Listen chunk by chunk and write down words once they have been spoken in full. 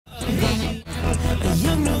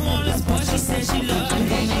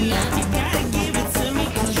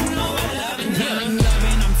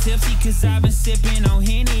since I've been sipping on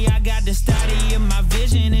Henny. I got the study in my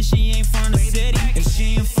vision, and she ain't from the city. And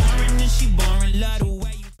she ain't foreign, and she boring. Love the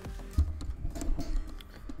way you...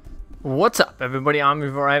 What's up, everybody? I'm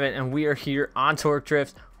EvlRabbit, and we are here on Torque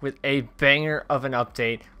Drift with a banger of an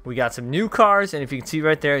update. We got some new cars, and if you can see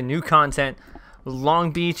right there, new content.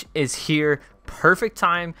 Long Beach is here. Perfect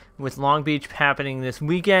time with Long Beach happening this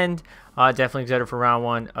weekend. Definitely excited for round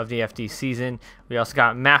one of the FD season. We also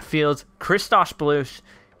got Matt Fields, Christoph Blush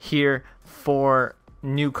here for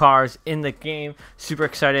new cars in the game. Super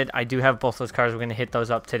excited. I do have both those cars. We're going to hit those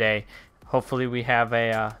up today. Hopefully we have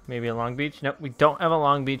a maybe a Long Beach. Nope, we don't have a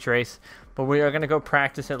Long Beach race, but we are going to go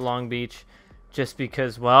practice at Long Beach just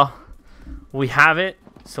because, well, we have it,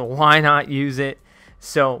 so why not use it?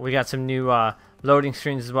 So we got some new loading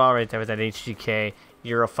screens as well right there with that HGK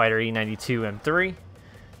Eurofighter E92 M3.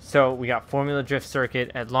 So we got Formula Drift Circuit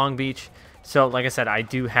at Long Beach. So like I said, I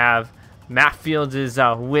do have Matt Fields'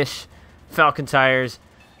 Wish Falcon Tires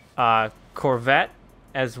Corvette,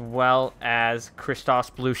 as well as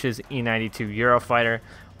Christoph Blush's E92 Eurofighter.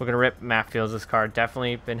 We're going to rip Matt Fields' car.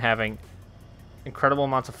 Definitely been having incredible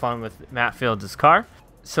amounts of fun with Matt Fields' car.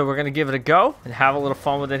 So we're going to give it a go and have a little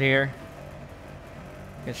fun with it here.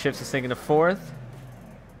 It shifts this thing into fourth.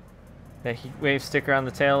 That heat wave sticker on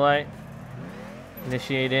the tail light.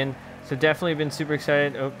 Initiate in. So definitely been super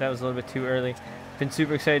excited. Oh, that was a little bit too early. Been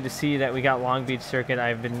super excited to see that we got Long Beach Circuit.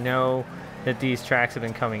 I've been know that these tracks have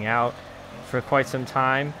been coming out for quite some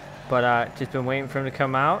time, but just been waiting for them to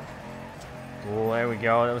come out. Oh, there we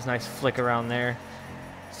go. That was a nice flick around there.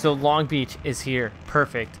 So Long Beach is here.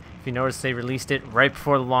 Perfect. If you notice, they released it right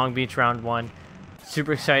before the Long Beach round one.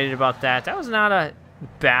 Super excited about that. That was not a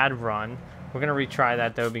bad run. We're going to retry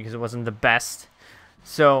that, though, because it wasn't the best.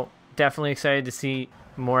 So definitely excited to see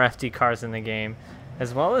more FD cars in the game,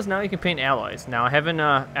 as well as now you can paint alloys. Now I haven't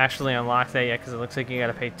actually unlocked that yet because it looks like you got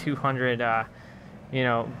to pay 200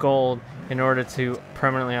 gold in order to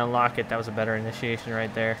permanently unlock it. That was a better initiation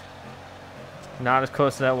right there. Not as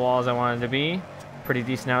close to that wall as I wanted to be. Pretty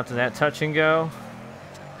decent out to that touch and go.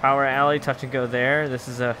 Power alley, touch and go there. This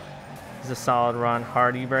is a solid run.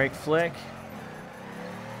 Hard e-brake flick.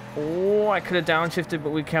 Oh, I could have downshifted, but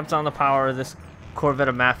we kept on the power of this Corvette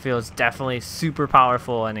of Matt Fields. Definitely super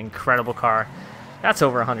powerful and incredible car. That's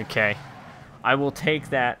over 100K. I will take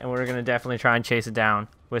that, and we're going to definitely try and chase it down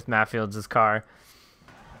with Matt Fields' car.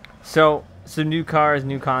 So, some new cars,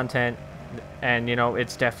 new content, and, you know,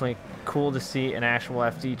 it's definitely cool to see an actual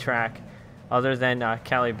FD track other than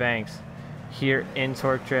Cali Banks here in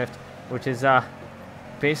Torque Drift, which is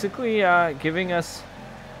basically giving us,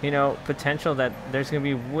 you know, potential that there's going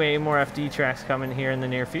to be way more FD tracks coming here in the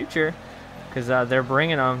near future, because they're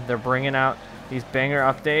bringing them. They're bringing out these banger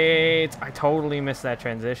updates. I totally missed that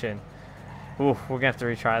transition. Ooh, we're going to have to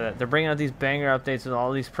retry that. They're bringing out these banger updates with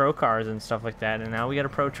all these pro cars and stuff like that, and now we got a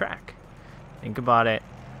pro track. Think about it.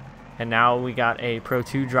 And now we got a Pro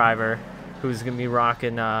 2 driver who's going to be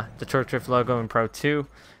rocking the Torque Drift logo in Pro 2.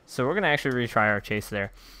 So we're going to actually retry our chase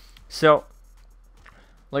there. So,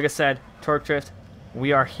 like I said, Torque Drift,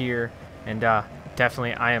 we are here, and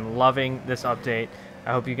definitely I am loving this update.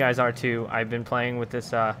 I hope you guys are too. I've been playing with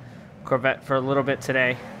this Corvette for a little bit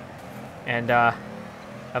today, and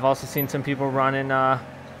I've also seen some people running the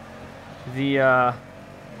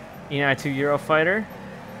E92 Eurofighter.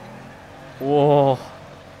 Whoa,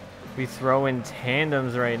 we throw in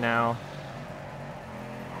tandems right now.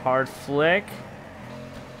 Hard flick.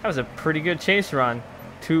 That was a pretty good chase run.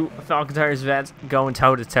 Two Falcon Tires vets going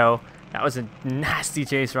toe to toe. That was a nasty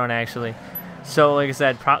chase run, actually. So, like I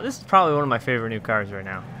said, this is probably one of my favorite new cars right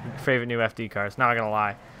now. Favorite new FD cars. Not gonna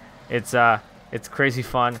lie, it's crazy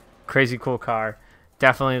fun, crazy cool car.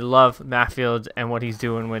 Definitely love Matt Fields and what he's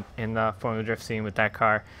doing in the Formula Drift scene with that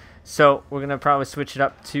car. So we're gonna probably switch it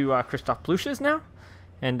up to Christoph Blush's now,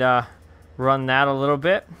 and run that a little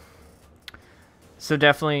bit. So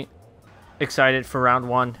definitely excited for round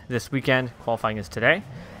one this weekend. Qualifying is today,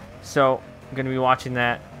 so I'm going to be watching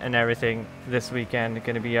that and everything this weekend.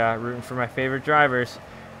 Going to be rooting for my favorite drivers,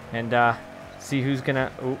 and see who's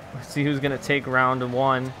gonna take round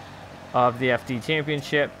one of the FD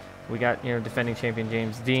Championship. We got, you know, defending champion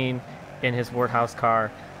James Dean in his Warthouse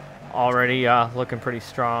car, already looking pretty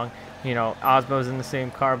strong. You know, Osmo's in the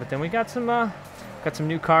same car, but then we got some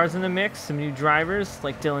new cars in the mix, some new drivers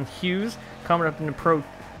like Dylan Hughes coming up in the Pro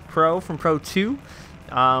from Pro 2.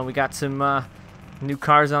 We got some new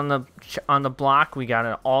cars on the block. We got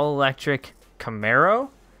an all-electric Camaro,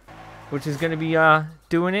 which is going to be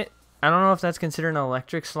doing it. I don't know if that's considered an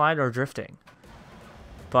electric slide or drifting,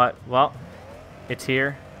 but well, it's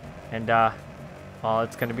here, and well,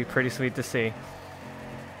 it's going to be pretty sweet to see.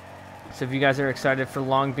 So if you guys are excited for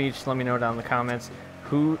Long Beach, let me know down in the comments.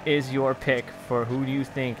 Who is your pick for who do you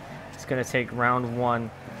think is going to take round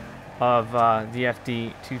 1 of the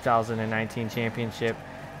FD 2019 championship?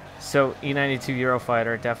 So E92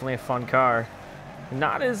 Eurofighter, definitely a fun car.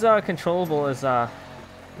 Not as controllable as the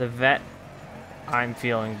Vet I'm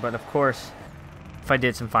feeling, but of course, if I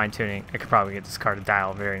did some fine tuning, I could probably get this car to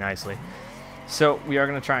dial very nicely. So we are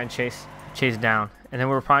going to try and chase down, and then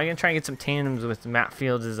we're probably going to try and get some tandems with Matt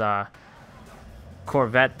Fields'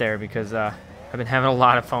 Corvette there, because I've been having a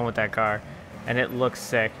lot of fun with that car, and it looks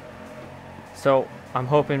sick. So I'm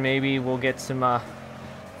hoping maybe we'll get some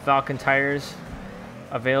Falcon tires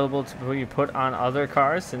available to be put on other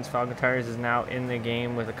cars, since Falcon tires is now in the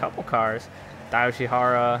game with a couple cars.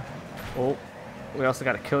 Dayoshihara. Oh, we also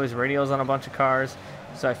got Achilles radials on a bunch of cars.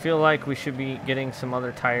 So I feel like we should be getting some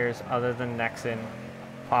other tires other than Nexon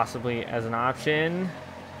possibly as an option.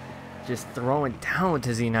 Just throwing down with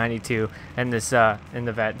the Z92 and this in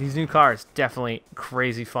the Vet. These new cars, definitely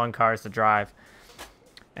crazy fun cars to drive,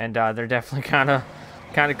 and they're definitely kind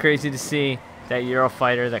of crazy to see that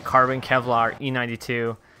Eurofighter, that carbon Kevlar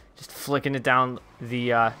E92, just flicking it down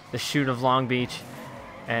the chute of Long Beach.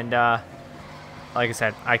 And like I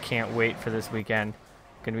said, I can't wait for this weekend.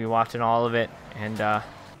 Gonna be watching all of it, and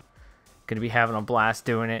gonna be having a blast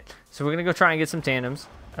doing it. So we're gonna go try and get some tandems.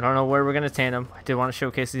 I don't know where we're gonna tandem. I did want to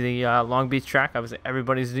showcase the Long Beach track. Obviously,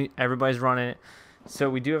 everybody's running it. So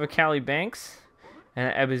we do have a Cali Banks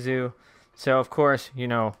and an Ebizu. So of course, you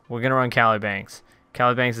know, we're gonna run Cali Banks.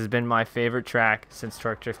 Cali Banks has been my favorite track since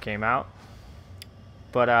Torque Drift came out.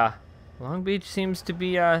 But Long Beach seems to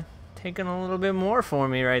be taking a little bit more for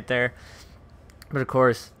me right there. But of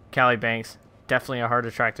course, Cali Banks, definitely a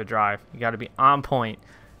harder track to drive. You got to be on point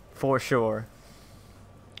for sure.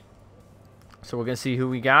 So we're going to see who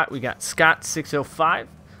we got. We got Scott 605.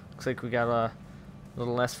 Looks like we got a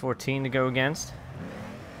little S14 to go against.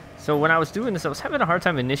 So when I was doing this, I was having a hard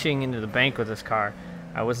time initiating into the bank with this car.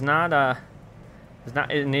 I was not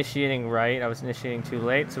initiating right. I was initiating too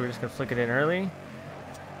late, so we're just going to flick it in early.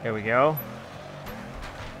 There we go.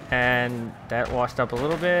 And that washed up a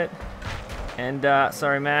little bit. And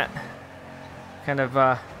sorry, Matt. Kind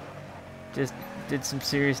of just did some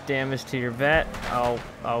serious damage to your Vet.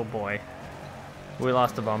 Oh boy. We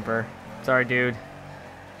lost a bumper. Sorry, dude.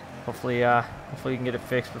 Hopefully you can get it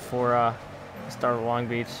fixed before the start of Long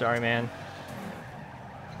Beach. Sorry, man.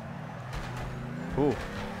 Ooh,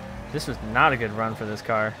 this was not a good run for this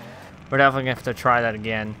car. We're definitely gonna have to try that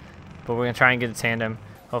again, but we're gonna try and get a tandem.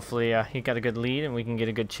 Hopefully, he got a good lead and we can get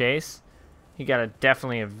a good chase. He got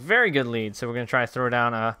definitely a very good lead, so we're gonna try to throw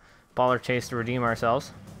down a baller chase to redeem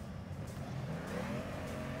ourselves.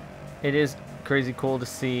 It is crazy cool to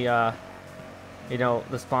see. You know,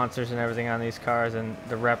 the sponsors and everything on these cars and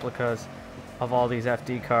the replicas of all these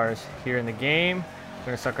FD cars here in the game. We're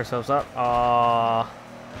gonna suck ourselves up.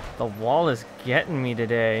 The wall is getting me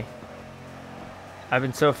today. I've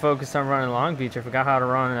been so focused on running Long Beach, I forgot how to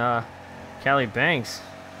run Cali Banks.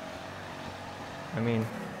 I mean,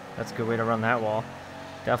 that's a good way to run that wall.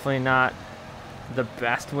 Definitely not the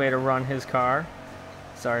best way to run his car.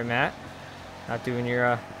 Sorry, Matt. Not doing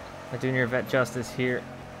your Vet justice here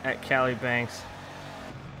at Cali Banks.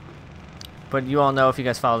 But you all know, if you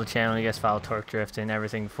guys follow the channel, you guys follow Torque Drift and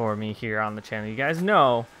everything for me here on the channel, you guys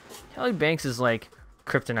know Cali Banks is like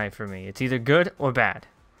kryptonite for me. It's either good or bad.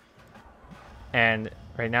 And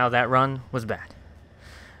right now that run was bad.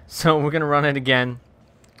 So we're going to run it again.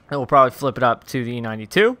 And we'll probably flip it up to the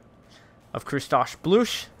E92 of Christoph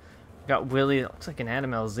Bluch. Got Willie. It looks like an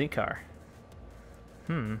Adam LZ car.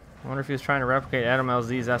 I wonder if he was trying to replicate Adam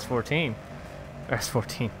LZ's S14. Or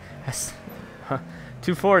S14.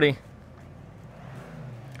 240.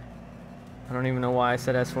 I don't even know why I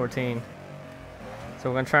said S14. So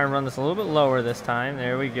we're going to try and run this a little bit lower this time.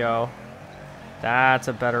 There we go. That's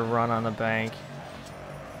a better run on the bank.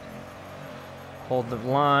 Hold the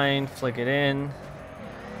line, flick it in.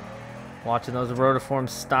 Watching those rotiforms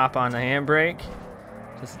stop on the handbrake.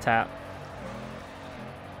 Just a tap.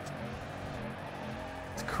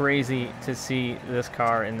 It's crazy to see this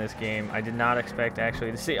car in this game. I did not expect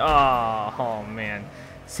actually to see. Oh man.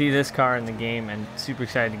 See this car in the game, and super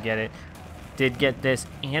excited to get it. Did get this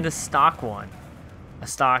and a stock one. A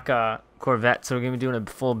stock Corvette. So we're going to be doing a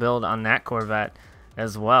full build on that Corvette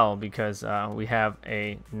as well, because we have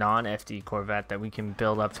a non-FD Corvette that we can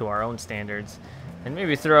build up to our own standards and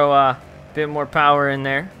maybe throw a bit more power in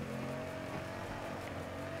there.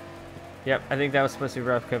 Yep, I think that was supposed to be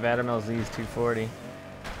replica of Adam LZ's 240.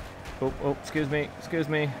 Oh, excuse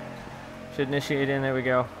me. Should initiate in. There we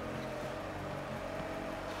go.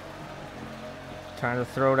 Trying to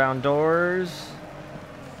throw down doors.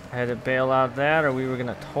 I had to bail out that, or we were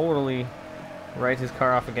gonna totally write his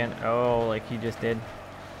car off again. Oh, like he just did.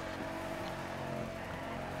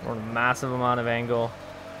 Or a massive amount of angle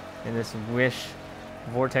in this Wish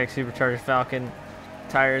Vortex Supercharged Falcon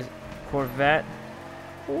tires Corvette.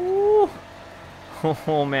 Ooh.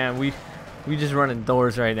 Oh man, we just running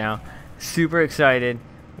doors right now. Super excited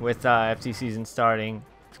with FT season starting.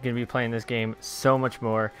 Gonna be playing this game so much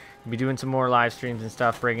more. Be doing some more live streams and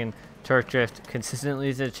stuff, bringing Torque Drift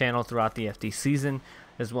consistently to the channel throughout the FT season,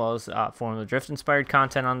 as well as Formula Drift inspired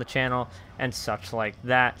content on the channel and such like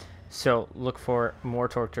that. So look for more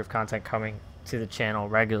Torque Drift content coming to the channel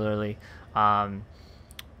regularly. Like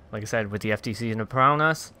I said, with the FT season upon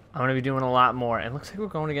us, I'm gonna be doing a lot more. And it looks like we're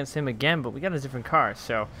going against him again, but we got a different car,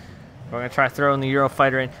 so we're going to try throwing the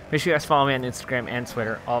Eurofighter in. Make sure you guys follow me on Instagram and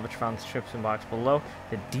Twitter. All of which are found in the description box below.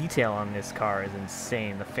 The detail on this car is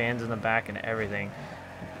insane. The fans in the back and everything.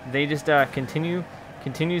 They just continue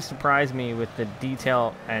to surprise me with the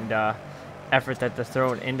detail and effort that they're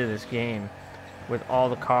throwing into this game. With all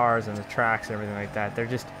the cars and the tracks and everything like that. They're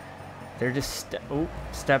just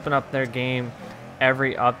stepping up their game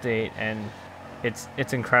every update. And it's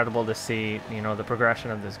incredible to see, you know, the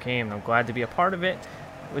progression of this game. I'm glad to be a part of it.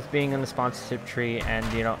 With being in the sponsorship tree and,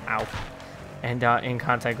 you know, in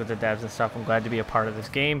contact with the devs and stuff. I'm glad to be a part of this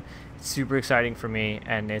game. It's super exciting for me,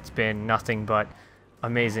 and it's been nothing but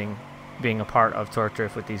amazing being a part of Torque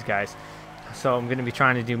Drift with these guys. So I'm going to be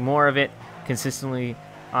trying to do more of it consistently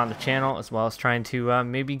on the channel, as well as trying to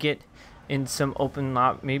maybe get in some open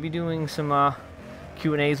maybe doing some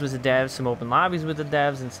Q&As with the devs, some open lobbies with the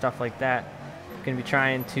devs and stuff like that. I'm going to be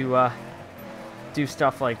trying to do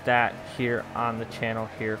stuff like that here on the channel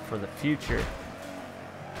here for the future.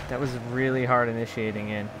 That was really hard initiating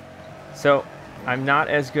in. So I'm not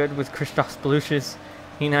as good with Christoph Belush's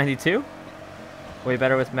E92. Way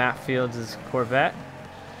better with Matt Fields' Corvette.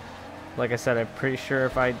 Like I said, I'm pretty sure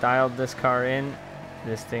if I dialed this car in,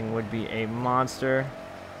 this thing would be a monster.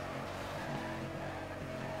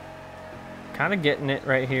 Kind of getting it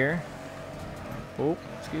right here. Oh,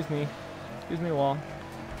 excuse me, wall.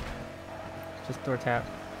 Just door tap.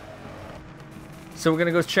 So we're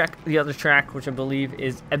gonna go check the other track, which I believe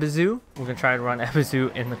is Ebizu. We're gonna try to run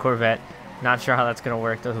Ebizu in the Corvette. Not sure how that's gonna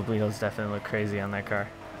work. Those wheels definitely look crazy on that car.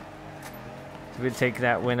 So we'd take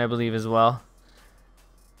that win, I believe, as well.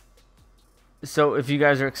 So if you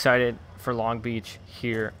guys are excited for Long Beach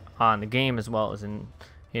here on the game, as well as in,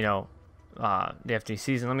 you know, the FT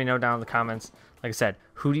season, let me know down in the comments. Like I said,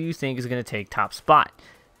 who do you think is gonna take top spot?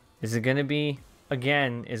 Is it gonna be,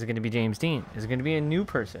 again, is it going to be James Dean? Is it going to be a new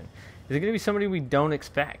person? Is it going to be somebody we don't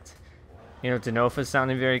expect? You know, Denofa's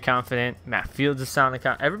sounding very confident. Matt Fields is sounding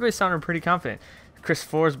confident. Everybody's sounding pretty confident. Chris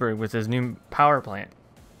Forsberg with his new power plant.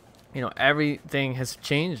 You know, everything has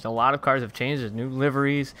changed. A lot of cars have changed. There's new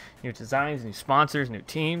liveries, new designs, new sponsors, new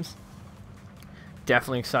teams.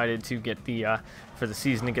 Definitely excited to get the for the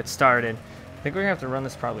season to get started. I think we're going to have to run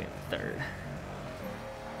this probably in third.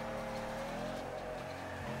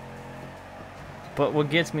 But what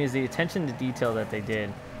gets me is the attention to detail that they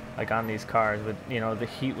did, like on these cars, with, you know, the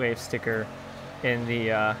Heatwave sticker in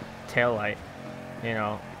the tail light. You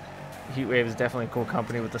know, Heatwave is definitely a cool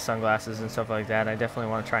company with the sunglasses and stuff like that. I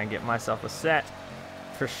definitely want to try and get myself a set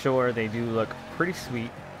for sure. They do look pretty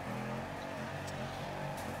sweet.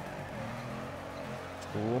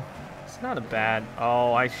 Ooh, it's not a bad.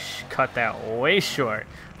 Oh, I cut that way short.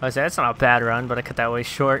 I was that's not a bad run, but I cut that way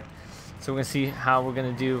short. So we're gonna see how we're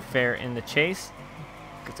gonna do fare in the chase.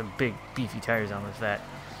 Got some big beefy tires on this vet.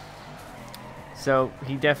 So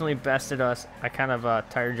he definitely bested us. I kind of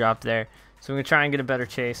tire dropped there. So we're gonna try and get a better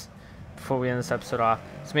chase before we end this episode off.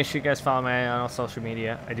 So make sure you guys follow me on all social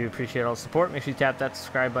media. I do appreciate all the support. Make sure you tap that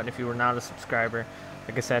subscribe button if you were not a subscriber.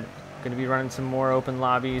 Like I said, I'm gonna be running some more open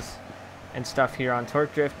lobbies and stuff here on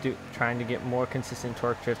Torque Drift, trying to get more consistent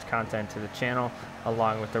Torque Drift content to the channel,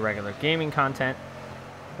 along with the regular gaming content.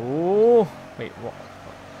 Ooh, wait, well,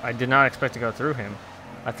 I did not expect to go through him.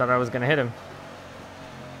 I thought I was going to hit him.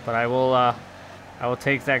 But I will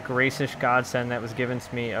take that gracious godsend that was given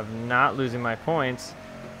to me of not losing my points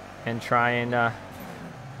and try and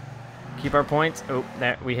keep our points. Oh,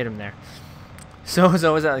 that we hit him there. So as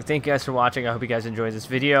always, I'd like to thank you guys for watching. I hope you guys enjoyed this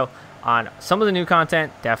video on some of the new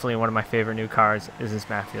content. Definitely one of my favorite new cars is this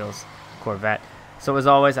Matt Fields Corvette. So as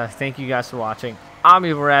always, I thank you guys for watching. I'm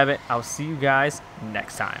EvlRabbit. I'll see you guys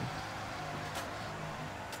next time.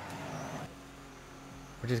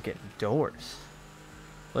 We're just getting doors.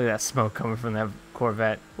 Look at that smoke coming from that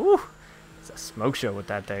Corvette. Woo! It's a smoke show with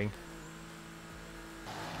that thing.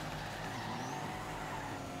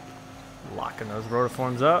 Locking those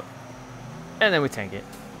rotiforms up. And then we tank it.